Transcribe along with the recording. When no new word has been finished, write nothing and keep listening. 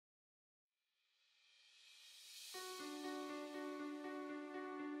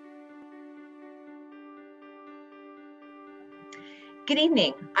Good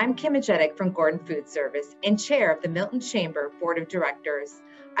evening. I'm Kim Hagevik from Gordon Food Service and Chair of the Milton Chamber Board of Directors.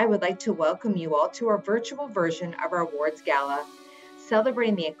 I would like to welcome you all to our virtual version of our awards gala,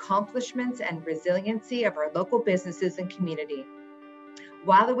 celebrating the accomplishments and resiliency of our local businesses and community.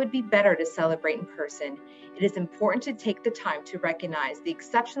 While it would be better to celebrate in person, it is important to take the time to recognize the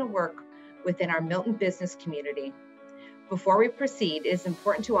exceptional work within our Milton business community. Before we proceed, it is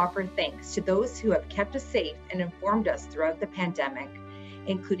important to offer thanks to those who have kept us safe and informed us throughout the pandemic,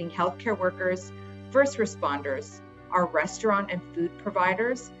 including healthcare workers, first responders, our restaurant and food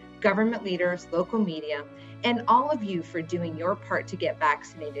providers, government leaders, local media, and all of you for doing your part to get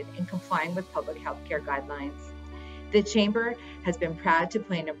vaccinated and complying with public healthcare guidelines. The Chamber has been proud to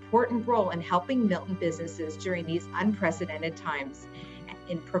play an important role in helping Milton businesses during these unprecedented times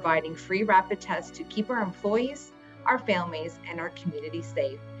in providing free rapid tests to keep our employees, our families, and our community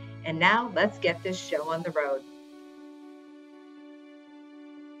safe. And now let's get this show on the road.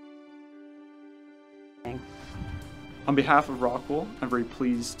 On behalf of Rockwell, I'm very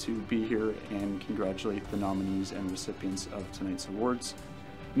pleased to be here and congratulate the nominees and recipients of tonight's awards.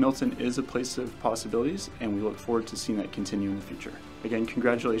 Milton is a place of possibilities, and we look forward to seeing that continue in the future. Again,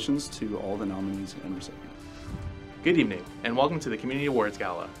 congratulations to all the nominees and recipients. Good evening, and welcome to the Community Awards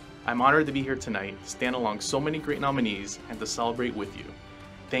Gala. I'm honored to be here tonight to stand along so many great nominees and to celebrate with you.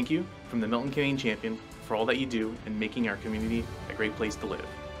 Thank you from the Milton Canadian Champion for all that you do in making our community a great place to live.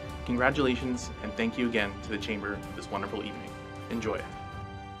 Congratulations, and thank you again to the Chamber for this wonderful evening. Enjoy.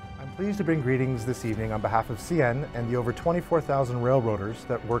 I'm pleased to bring greetings this evening on behalf of CN and the over 24,000 railroaders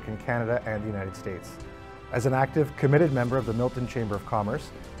that work in Canada and the United States. As an active, committed member of the Milton Chamber of Commerce,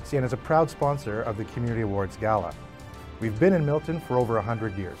 CN is a proud sponsor of the Community Awards Gala. We've been in Milton for over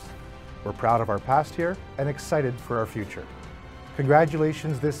 100 years. We're proud of our past here and excited for our future.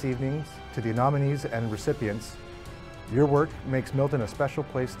 Congratulations this evening to the nominees and recipients. Your work makes Milton a special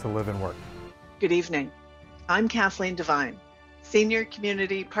place to live and work. Good evening. I'm Kathleen Devine, Senior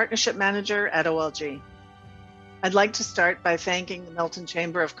Community Partnership Manager at OLG. I'd like to start by thanking the Milton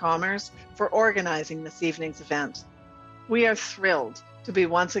Chamber of Commerce for organizing this evening's event. We are thrilled to be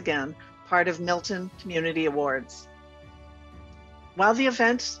once again part of Milton Community Awards. While the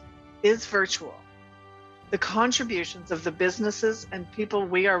event is virtual, the contributions of the businesses and people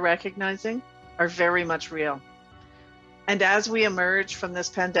we are recognizing are very much real. And as we emerge from this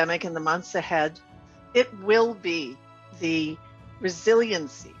pandemic in the months ahead, it will be the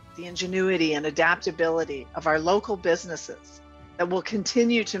resiliency, the ingenuity and adaptability of our local businesses that will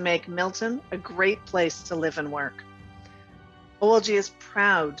continue to make Milton a great place to live and work. OLG is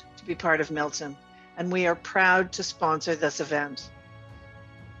proud to be part of Milton, and we are proud to sponsor this event.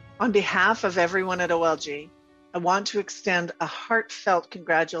 On behalf of everyone at OLG, I want to extend a heartfelt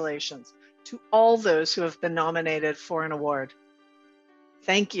congratulations to all those who have been nominated for an award.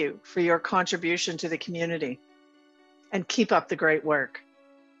 Thank you for your contribution to the community, and keep up the great work.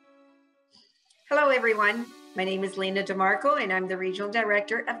 Hello, everyone. My name is Lena DeMarco, and I'm the Regional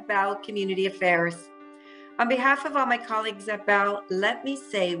Director of BAL Community Affairs. On behalf of all my colleagues at BAL, let me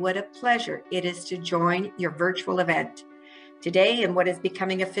say what a pleasure it is to join your virtual event. Today, in what is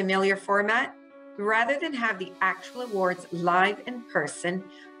becoming a familiar format, rather than have the actual awards live in person,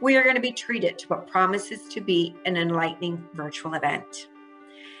 we are going to be treated to what promises to be an enlightening virtual event.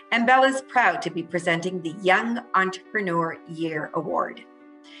 And BAL is proud to be presenting the Young Entrepreneur Year Award.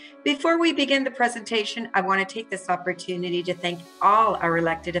 Before we begin the presentation, I want to take this opportunity to thank all our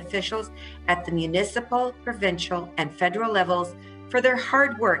elected officials at the municipal, provincial, and federal levels for their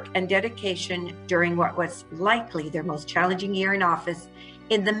hard work and dedication during what was likely their most challenging year in office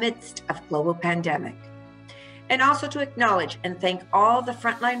in the midst of global pandemic. And also to acknowledge and thank all the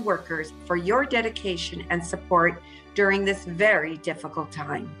frontline workers for your dedication and support during this very difficult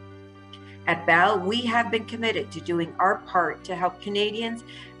time. At BAL, we have been committed to doing our part to help Canadians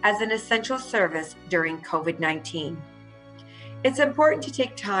as an essential service during COVID-19. It's important to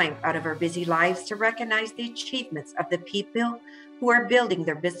take time out of our busy lives to recognize the achievements of the people who are building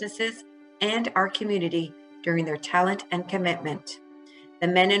their businesses and our community during their talent and commitment. The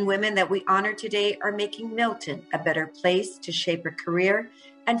men and women that we honor today are making Milton a better place to shape a career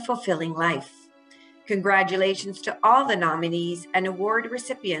and fulfilling life. Congratulations to all the nominees and award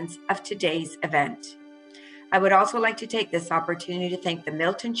recipients of today's event. I would also like to take this opportunity to thank the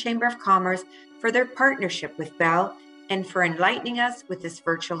Milton Chamber of Commerce for their partnership with BAL and for enlightening us with this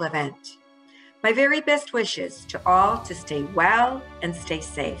virtual event. My very best wishes to all to stay well and stay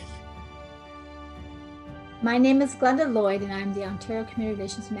safe. My name is Glenda Lloyd, and I'm the Ontario Community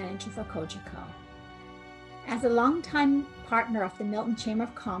Relations Manager for Cogeco. As a longtime partner of the Milton Chamber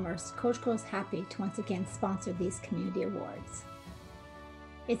of Commerce, Cogeco is happy to once again sponsor these community awards.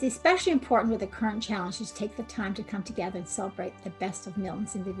 It's especially important with the current challenges to take the time to come together and celebrate the best of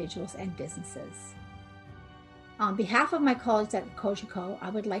Milton's individuals and businesses. On behalf of my colleagues at Cogeco, I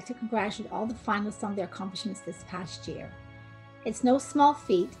would like to congratulate all the finalists on their accomplishments this past year. It's no small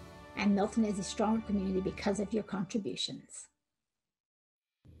feat, and Milton is a stronger community because of your contributions.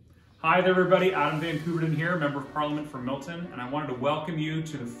 Hi there everybody, Adam Van Couverden here, Member of Parliament for Milton, and I wanted to welcome you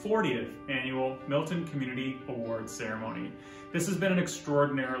to the 40th Annual Milton Community Awards Ceremony. This has been an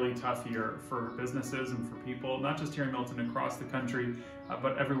extraordinarily tough year for businesses and for people, not just here in Milton, across the country,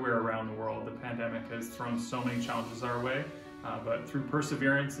 but everywhere around the world. The pandemic has thrown so many challenges our way, but through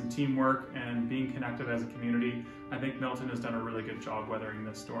perseverance and teamwork and being connected as a community, I think Milton has done a really good job weathering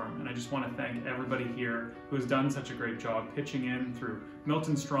this storm. And I just want to thank everybody here who has done such a great job pitching in through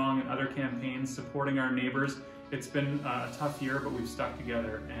Milton Strong and other campaigns, supporting our neighbors. It's been a tough year, but we've stuck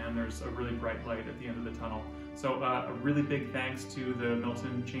together and there's a really bright light at the end of the tunnel. So a really big thanks to the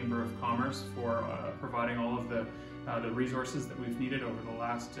Milton Chamber of Commerce for providing all of the resources that we've needed over the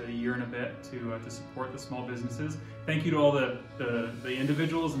last year and a bit to support the small businesses. Thank you to all the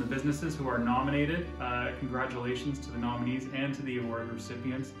individuals and the businesses who are nominated. Congratulations to the nominees and to the award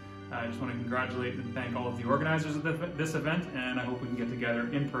recipients. I just want to congratulate and thank all of the organizers of this event, and I hope we can get together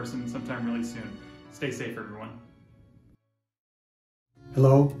in person sometime really soon. Stay safe, everyone.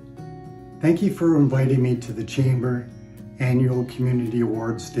 Hello. Thank you for inviting me to the Chamber Annual Community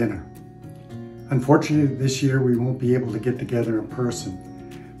Awards Dinner. Unfortunately, this year we won't be able to get together in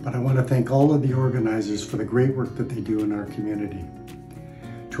person, but I want to thank all of the organizers for the great work that they do in our community.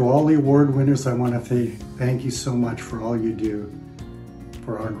 To all the award winners, I want to say thank you so much for all you do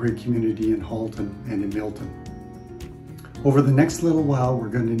for our great community in Halton and in Milton. Over the next little while, we're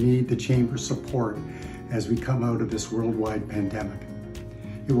going to need the Chamber's support as we come out of this worldwide pandemic.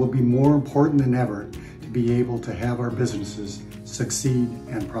 It will be more important than ever to be able to have our businesses succeed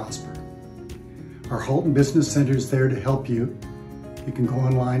and prosper. Our Halton Business Center is there to help you. You can go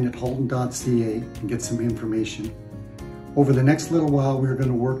online at halton.ca and get some information. Over the next little while, we're going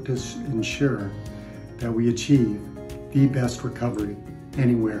to work to ensure that we achieve the best recovery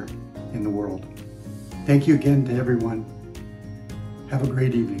anywhere in the world. Thank you again to everyone. Have a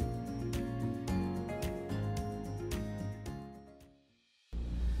great evening.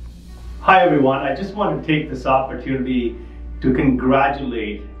 Hi everyone, I just want to take this opportunity to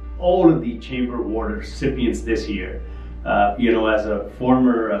congratulate all of the Chamber Award recipients this year. As a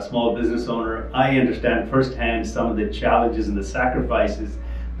former small business owner, I understand firsthand some of the challenges and the sacrifices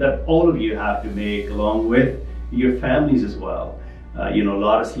that all of you have to make, along with your families as well. A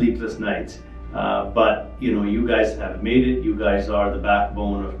lot of sleepless nights. But you guys have made it. You guys are the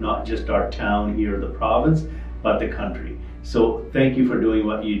backbone of not just our town here, the province, but the country. So thank you for doing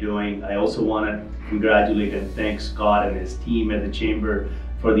what you're doing. I also want to congratulate and thank Scott and his team at the Chamber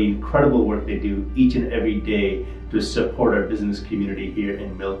for the incredible work they do each and every day to support our business community here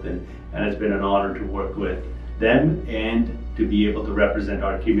in Milton. And it's been an honor to work with them and to be able to represent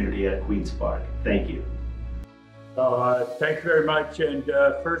our community at Queen's Park. Thank you. Thank you very much. And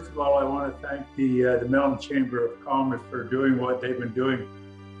first of all, I want to thank the Milton Chamber of Commerce for doing what they've been doing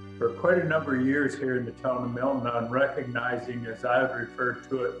for quite a number of years here in the town of Milton on recognizing, as I've referred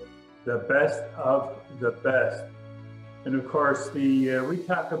to it, the best of the best. And of course, we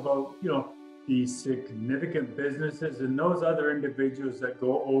talk about, the significant businesses and those other individuals that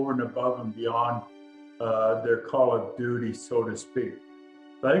go over and above and beyond their call of duty, so to speak.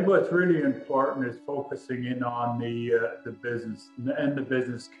 I think what's really important is focusing in on the business and the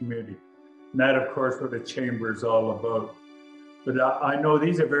business community. And that, of course, what the Chamber is all about. But I know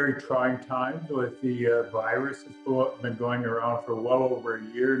these are very trying times with the virus that's been going around for well over a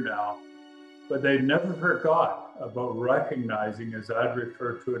year now. But they never forgot about recognizing, as I'd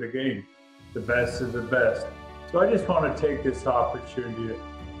refer to it again, the best of the best. So I just want to take this opportunity to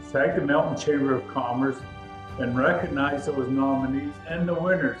thank the Milton Chamber of Commerce and recognize those nominees and the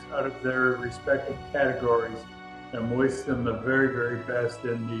winners out of their respective categories and wish them the very, very best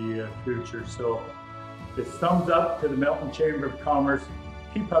in the future. So it's thumbs up to the Milton Chamber of Commerce.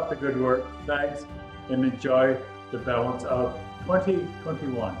 Keep up the good work. Thanks, and enjoy the balance of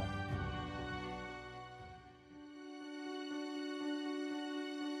 2021.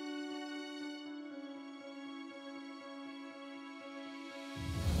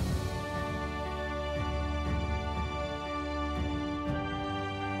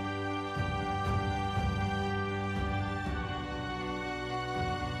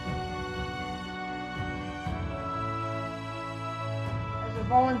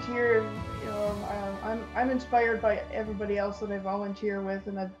 Volunteer, I'm inspired by everybody else that I volunteer with,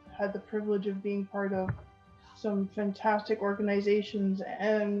 and I've had the privilege of being part of some fantastic organizations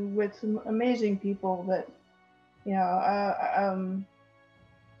and with some amazing people that,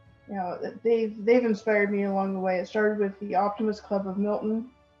 they've inspired me along the way. It started with the Optimist Club of Milton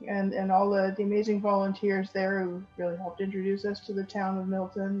and all the amazing volunteers there who really helped introduce us to the town of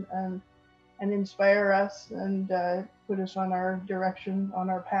Milton and inspire us and put us on our direction, on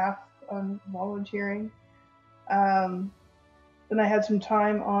our path on volunteering. Then I had some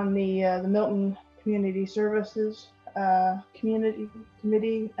time on the Milton Community Services Community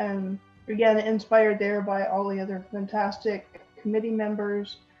Committee, and again inspired there by all the other fantastic committee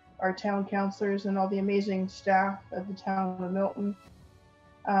members, our town councilors, and all the amazing staff at the town of Milton.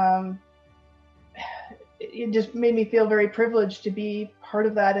 It just made me feel very privileged to be part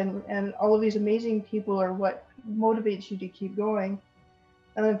of that, and all of these amazing people are what motivates you to keep going.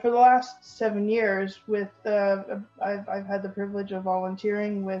 And then for the last 7 years, with I've had the privilege of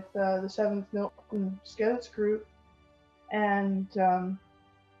volunteering with the 7th Milton Scouts group, and you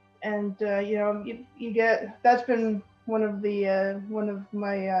get, that's been one of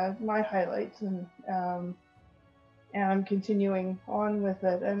my highlights, and I'm continuing on with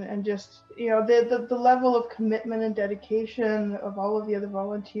it, and just the level of commitment and dedication of all of the other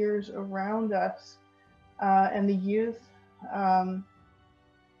volunteers around us, and the youth,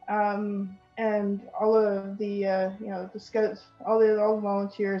 and all of the the Scouts, all the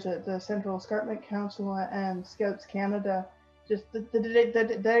volunteers at the Central Escarpment Council and Scouts Canada, just the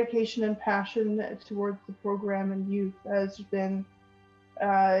dedication and passion towards the program and youth has been,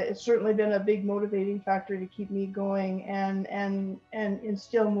 it's certainly been a big motivating factor to keep me going and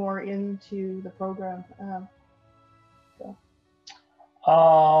instill more into the program.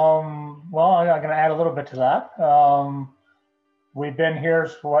 Well, I'm going to add a little bit to that. We've been here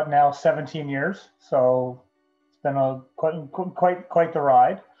for what now, 17 years, so it's been quite the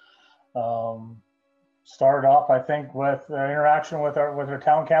ride. Started off, I think, with interaction with our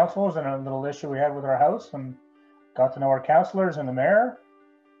town councils and a little issue we had with our house, and got to know our councilors and the mayor,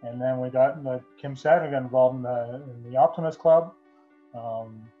 and then we got, like Kim said, we got involved in the Optimist Club.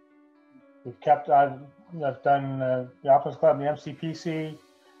 We've kept, I've done the Optimist Club, the MCPC.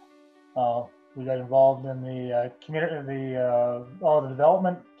 We got involved in the community, all the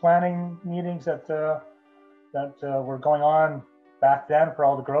development planning meetings that were going on back then for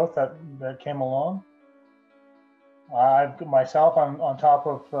all the growth that came along. I've myself, on top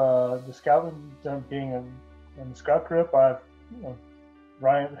of the scout, being in the scout group, I've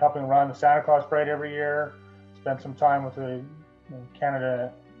helping run the Santa Claus Parade every year. Spent some time with the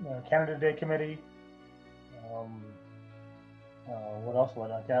Canada Day Committee. What else would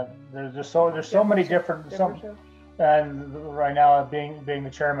I get? There's so many different, and right now being the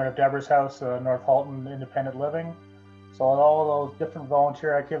chairman of Deborah's House, North Halton Independent Living. So all those different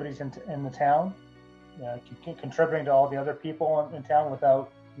volunteer activities in the town, contributing to all the other people in town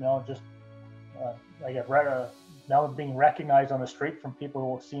without just I get now being recognized on the street from people who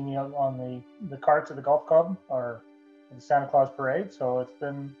will see me on the carts at the golf club or the Santa Claus Parade. So it's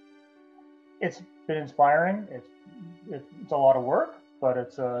been inspiring. It's a lot of work, but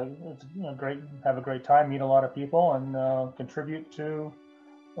it's great. Have a great time, meet a lot of people, and contribute to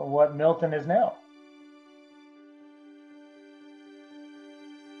what Milton is now.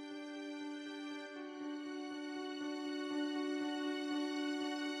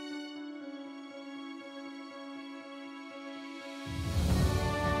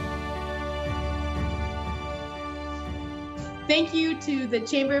 Thank you to the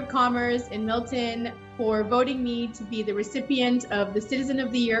Chamber of Commerce in Milton for voting me to be the recipient of the Citizen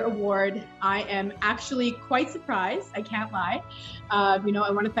of the Year Award. I am actually quite surprised, I can't lie. I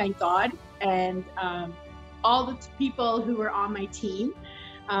want to thank God and all the people who were on my team,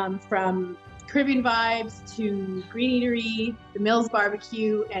 from Caribbean Vibes to Green Eatery, the Mills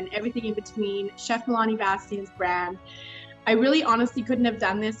Barbecue, and everything in between, Chef Milani Bastian's brand. I really honestly couldn't have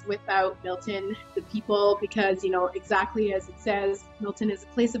done this without Milton, the people, because, exactly as it says, Milton is a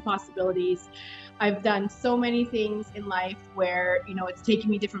place of possibilities. I've done so many things in life where, it's taken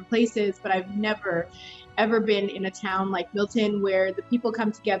me different places, but I've never, ever been in a town like Milton where the people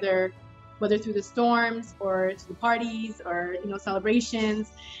come together, whether through the storms or through the parties or,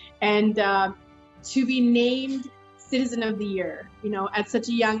 celebrations, and to be named Citizen of the Year, at such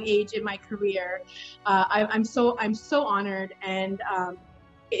a young age in my career. I'm so honored, and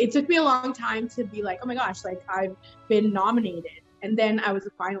it took me a long time to be like, oh my gosh, like I've been nominated, and then I was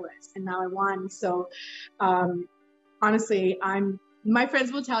a finalist, and now I won. So honestly, my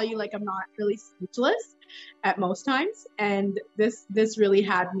friends will tell you, like, I'm not really speechless at most times, and this really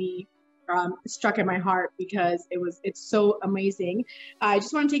had me struck at my heart because it's so amazing. I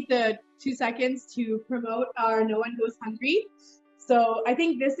just want to take the 2 seconds to promote our No One Goes Hungry. So I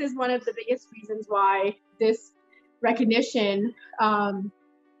think this is one of the biggest reasons why this recognition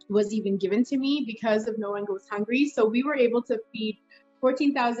was even given to me, because of No One Goes Hungry. So we were able to feed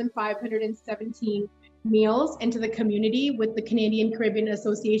 14,517 meals into the community with the Canadian Caribbean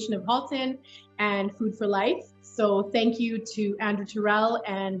Association of Halton and Food for Life. So thank you to Andrew Terrell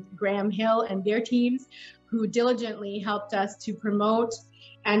and Graham Hill and their teams who diligently helped us to promote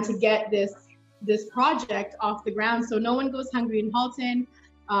and to get this project off the ground. So No One Goes Hungry in Halton.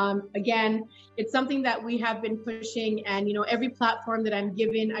 Again, it's something that we have been pushing, and every platform that I'm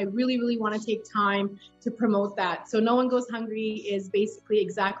given, I really want to take time to promote that. So No One Goes Hungry is basically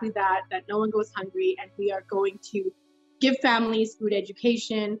exactly that no one goes hungry, and we are going to give families food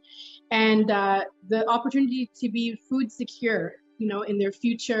education and the opportunity to be food secure, in their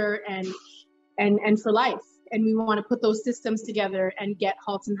future and for life. And we want to put those systems together and get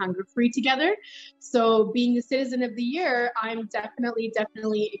Halton Hunger Free together. So being the Citizen of the Year, I'm definitely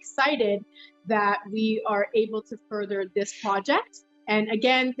excited that we are able to further this project. And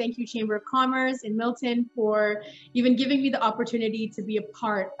again, thank you, Chamber of Commerce in Milton, for even giving me the opportunity to be a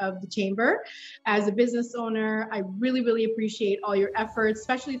part of the Chamber. As a business owner, I really appreciate all your efforts,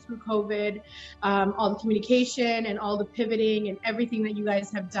 especially through COVID, all the communication and all the pivoting and everything that you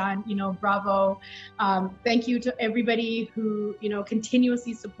guys have done. Bravo. Thank you to everybody who,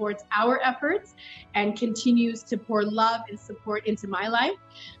 continuously supports our efforts and continues to pour love and support into my life,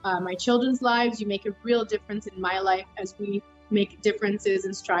 my children's lives. You make a real difference in my life as we make differences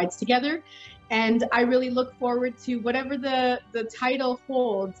and strides together. And I really look forward to whatever the title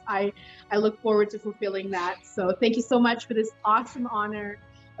holds. I look forward to fulfilling that. So thank you so much for this awesome honor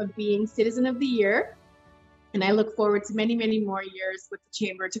of being Citizen of the Year. And I look forward to many more years with the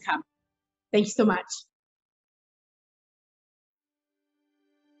Chamber to come. Thank you so much.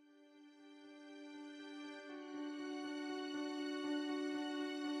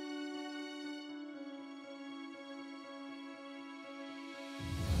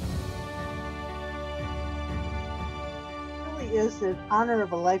 Is an honor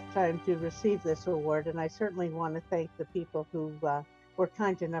of a lifetime to receive this award, and I certainly want to thank the people who were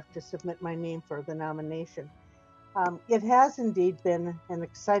kind enough to submit my name for the nomination. It has indeed been an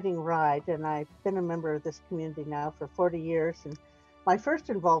exciting ride, and I've been a member of this community now for 40 years. And my first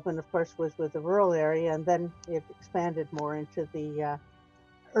involvement, of course, was with the rural area, and then it expanded more into the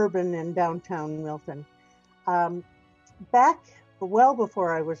urban and downtown Milton. Back well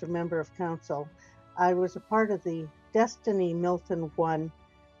before I was a member of council, I was a part of the Destiny Milton 1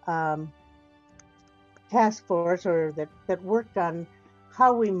 task force, or that worked on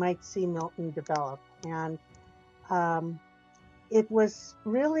how we might see Milton develop. And it was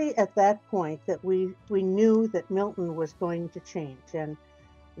really at that point that we knew that Milton was going to change. And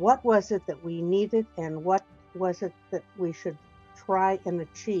what was it that we needed, and what was it that we should try and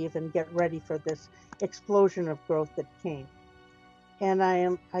achieve and get ready for this explosion of growth that came. And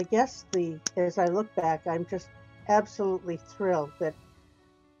I guess as I look back, I'm just absolutely thrilled that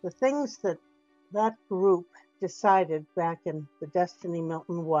the things that group decided back in the Destiny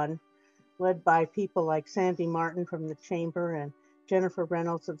Milton 1, led by people like Sandy Martin from the Chamber and Jennifer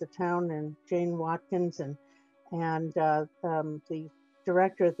Reynolds of the town and Jane Watkins and the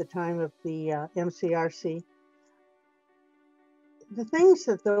director at the time of the MCRC. The things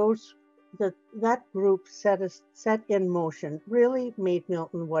that group set in motion really made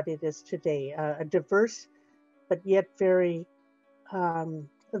Milton what it is today, a diverse but yet very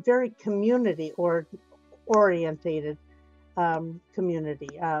community orientated community.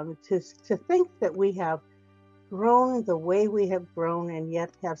 To think that we have grown the way we have grown and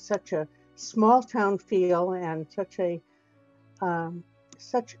yet have such a small town feel and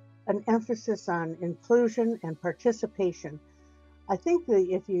such an emphasis on inclusion and participation. I think that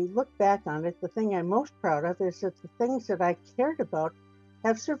if you look back on it, the thing I'm most proud of is that the things that I cared about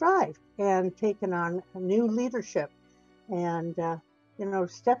have survived and taken on a new leadership. And,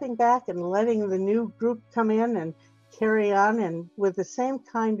 stepping back and letting the new group come in and carry on, and with the same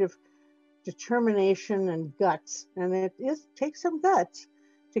kind of determination and guts. And it takes some guts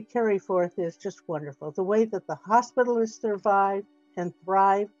to carry forth is just wonderful. The way that the hospital has survived and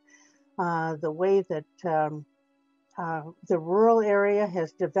thrived, the way that the rural area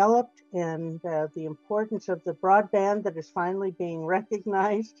has developed, and the importance of the broadband that is finally being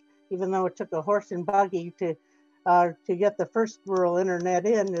recognized, even though it took a horse and buggy to get the first rural internet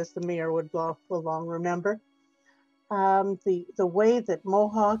in, as the mayor would long remember. The way that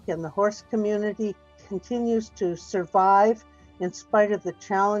Mohawk and the horse community continues to survive in spite of the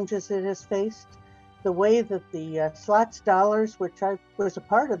challenges it has faced. The way that the slots dollars, which I was a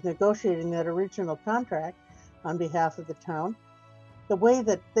part of negotiating that original contract on behalf of the town, the way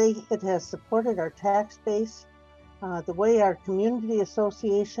that it has supported our tax base, the way our community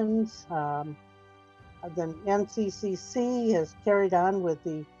associations, the NCCC has carried on with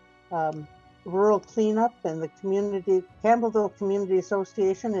the rural cleanup, and the Campbellville Community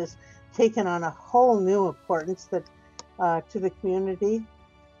Association has taken on a whole new importance that to the community.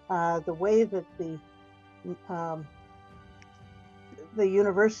 The way that the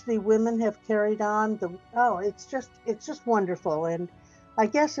university women have carried on, it's just wonderful. And I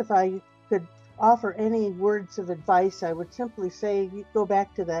guess if I could offer any words of advice, I would simply say you go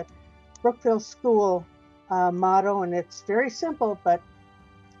back to that Brookville School motto, and it's very simple, but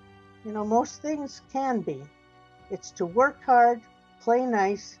you know, most things can be. It's to work hard, play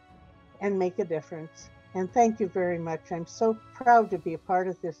nice, and make a difference. And thank you very much. I'm so proud to be a part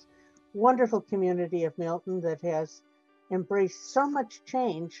of this wonderful community of Milton that has embraced so much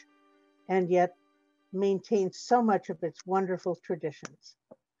change and yet maintained so much of its wonderful traditions.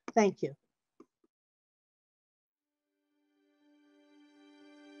 Thank you.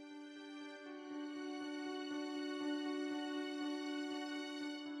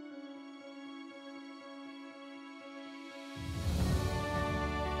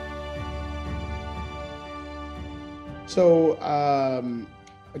 So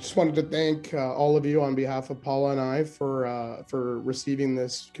I just wanted to thank all of you on behalf of Paula and I for receiving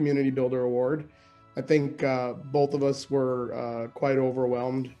this Community Builder Award. I think both of us were quite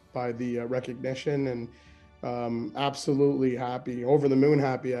overwhelmed by the recognition, and absolutely happy, over the moon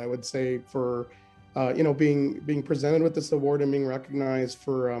happy, I would say, for being presented with this award and being recognized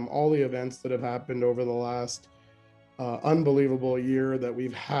for all the events that have happened over the last unbelievable year that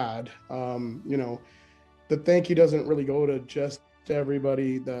we've had. The thank you doesn't really go to just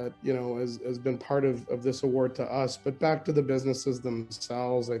everybody that has been part of this award to us, but back to the businesses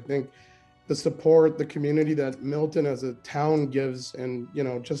themselves. I think the support, the community that Milton as a town gives, and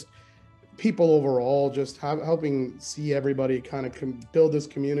just people overall, just helping see everybody kind of build this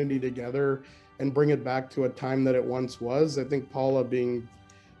community together and bring it back to a time that it once was. I think Paula, being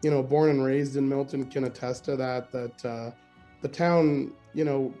born and raised in Milton, can attest to that the town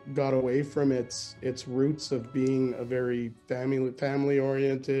got away from its roots of being a very family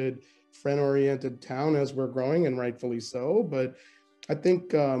oriented, friend oriented town as we're growing, and rightfully so. But I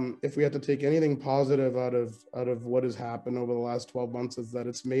think if we have to take anything positive out of what has happened over the last 12 months, is that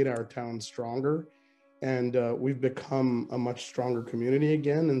it's made our town stronger, and we've become a much stronger community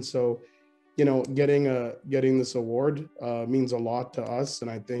again. And so getting this award means a lot to us,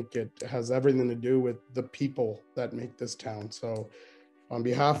 and I think it has everything to do with the people that make this town. So on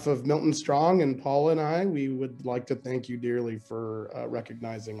behalf of Milton Strong and Paula and I, we would like to thank you dearly for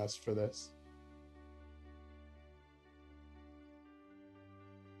recognizing us for this.